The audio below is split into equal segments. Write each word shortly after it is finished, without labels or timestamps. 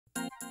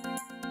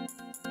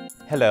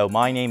Hello,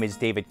 my name is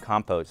David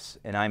Campos,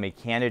 and I'm a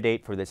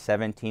candidate for the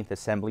 17th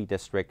Assembly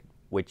District,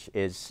 which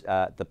is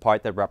the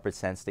part that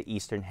represents the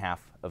eastern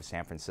half of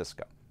San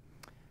Francisco.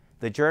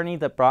 The journey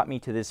that brought me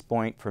to this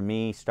point for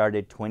me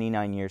started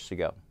 29 years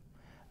ago.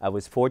 I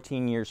was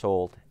 14 years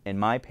old, and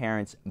my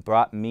parents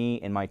brought me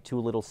and my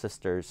two little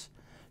sisters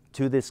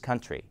to this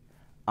country,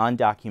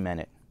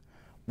 undocumented.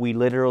 We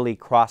literally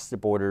crossed the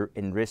border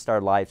and risked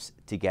our lives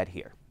to get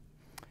here.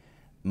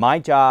 My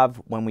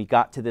job when we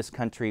got to this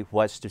country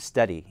was to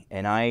study,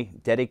 and I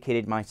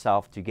dedicated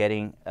myself to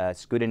getting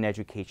as good an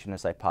education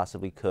as I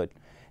possibly could,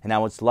 and I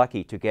was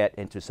lucky to get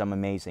into some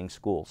amazing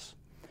schools.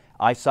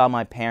 I saw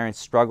my parents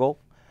struggle,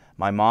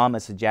 my mom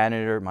as a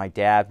janitor, my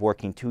dad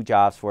working two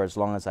jobs for as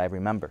long as I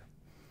remember.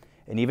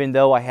 And even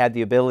though I had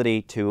the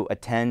ability to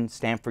attend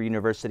Stanford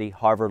University,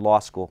 Harvard Law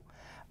School,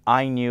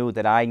 I knew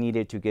that I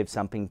needed to give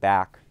something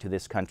back to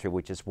this country,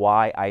 which is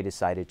why I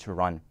decided to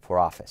run for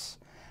office.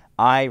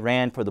 I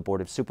ran for the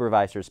Board of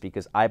Supervisors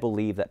because I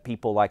believe that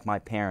people like my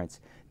parents,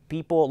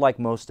 people like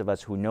most of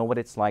us who know what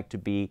it's like to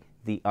be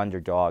the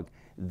underdog,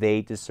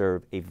 they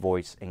deserve a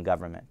voice in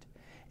government.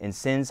 And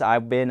since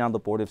I've been on the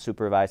Board of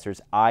Supervisors,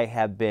 I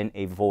have been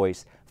a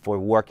voice for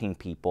working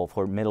people,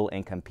 for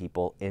middle-income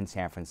people in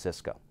San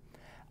Francisco.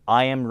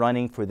 I am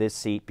running for this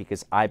seat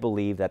because I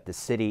believe that the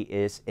city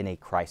is in a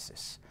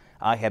crisis.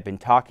 I have been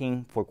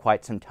talking for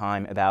quite some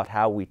time about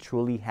how we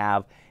truly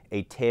have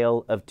a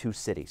tale of two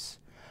cities.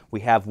 We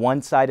have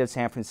one side of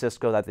San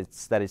Francisco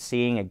that is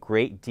seeing a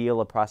great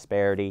deal of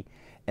prosperity,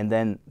 and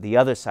then the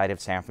other side of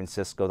San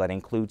Francisco that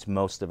includes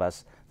most of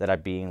us that are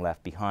being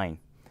left behind.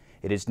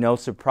 It is no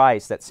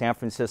surprise that San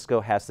Francisco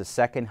has the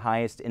second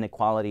highest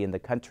inequality in the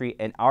country,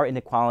 and our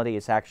inequality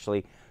is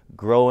actually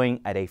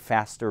growing at a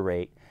faster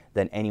rate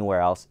than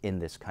anywhere else in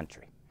this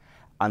country.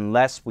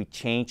 Unless we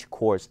change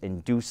course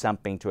and do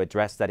something to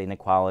address that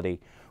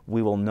inequality,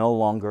 we will no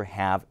longer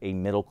have a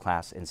middle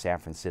class in San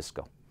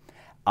Francisco.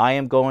 I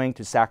am going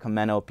to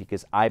Sacramento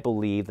because I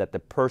believe that the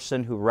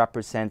person who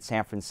represents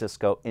San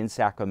Francisco in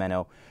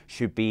Sacramento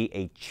should be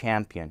a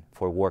champion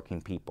for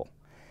working people.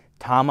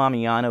 Tom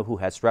Amiano, who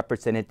has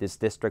represented this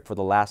district for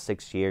the last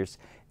 6 years,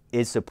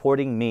 is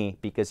supporting me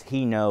because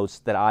he knows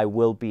that I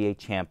will be a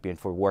champion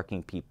for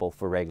working people,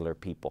 for regular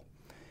people.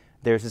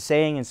 There's a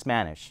saying in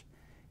Spanish,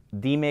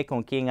 "Dime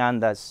con quién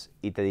andas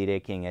y te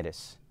diré quién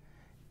eres."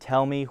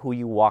 Tell me who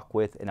you walk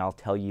with and I'll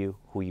tell you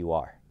who you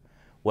are.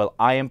 Well,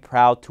 I am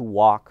proud to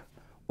walk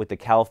with the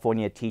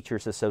California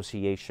Teachers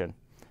Association,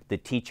 the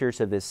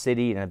teachers of this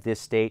city and of this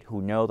state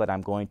who know that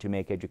I'm going to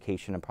make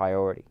education a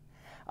priority.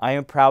 I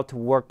am proud to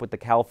work with the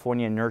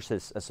California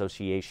Nurses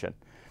Association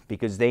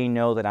because they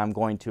know that I'm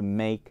going to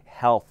make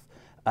health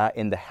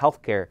in the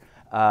healthcare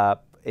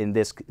in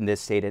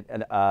this state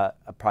a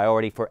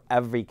priority for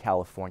every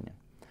Californian.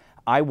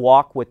 I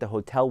walk with the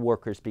hotel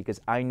workers because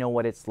I know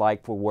what it's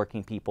like for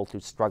working people to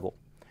struggle.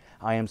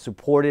 I am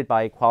supported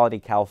by Equality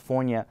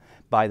California,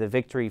 by the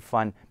Victory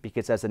Fund,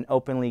 because as an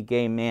openly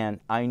gay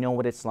man, I know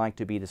what it's like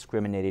to be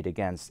discriminated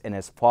against. And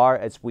as far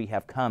as we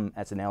have come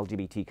as an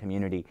LGBT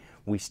community,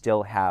 we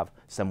still have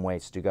some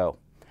ways to go.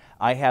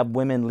 I have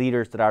women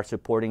leaders that are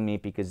supporting me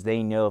because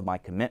they know of my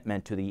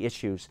commitment to the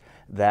issues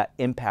that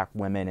impact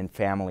women and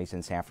families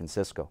in San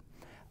Francisco.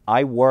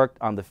 I worked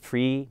on the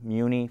free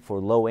Muni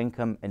for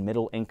low-income and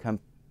middle-income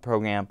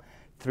program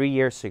 3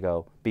 years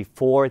ago,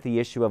 before the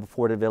issue of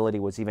affordability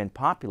was even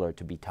popular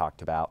to be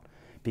talked about,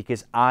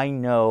 because I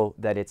know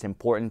that it's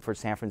important for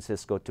San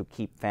Francisco to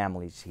keep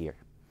families here.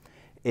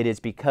 It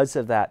is because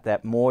of that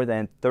that more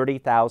than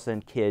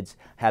 30,000 kids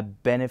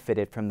have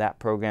benefited from that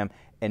program,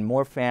 and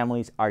more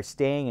families are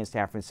staying in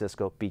San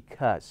Francisco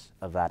because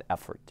of that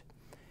effort.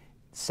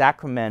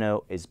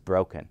 Sacramento is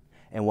broken,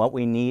 and what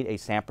we need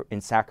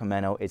in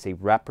Sacramento is a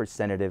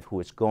representative who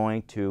is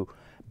going to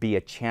be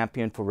a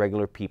champion for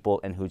regular people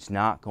and who's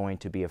not going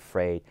to be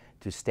afraid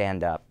to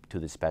stand up to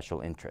the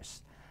special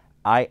interests.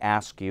 I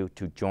ask you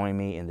to join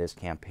me in this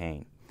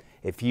campaign.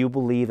 If you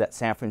believe that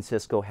San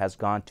Francisco has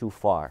gone too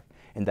far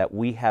and that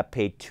we have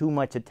paid too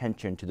much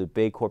attention to the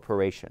big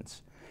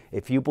corporations,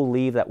 if you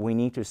believe that we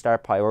need to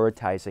start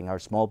prioritizing our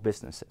small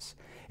businesses,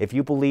 if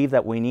you believe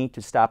that we need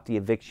to stop the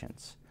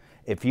evictions,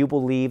 if you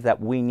believe that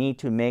we need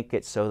to make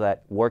it so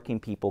that working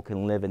people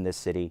can live in this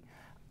city,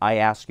 I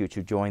ask you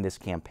to join this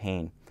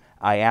campaign.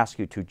 I ask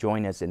you to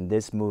join us in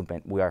this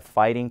movement. We are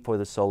fighting for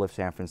the soul of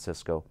San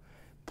Francisco.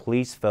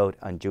 Please vote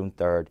on June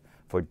 3rd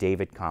for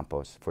David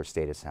Campos for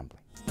State Assembly.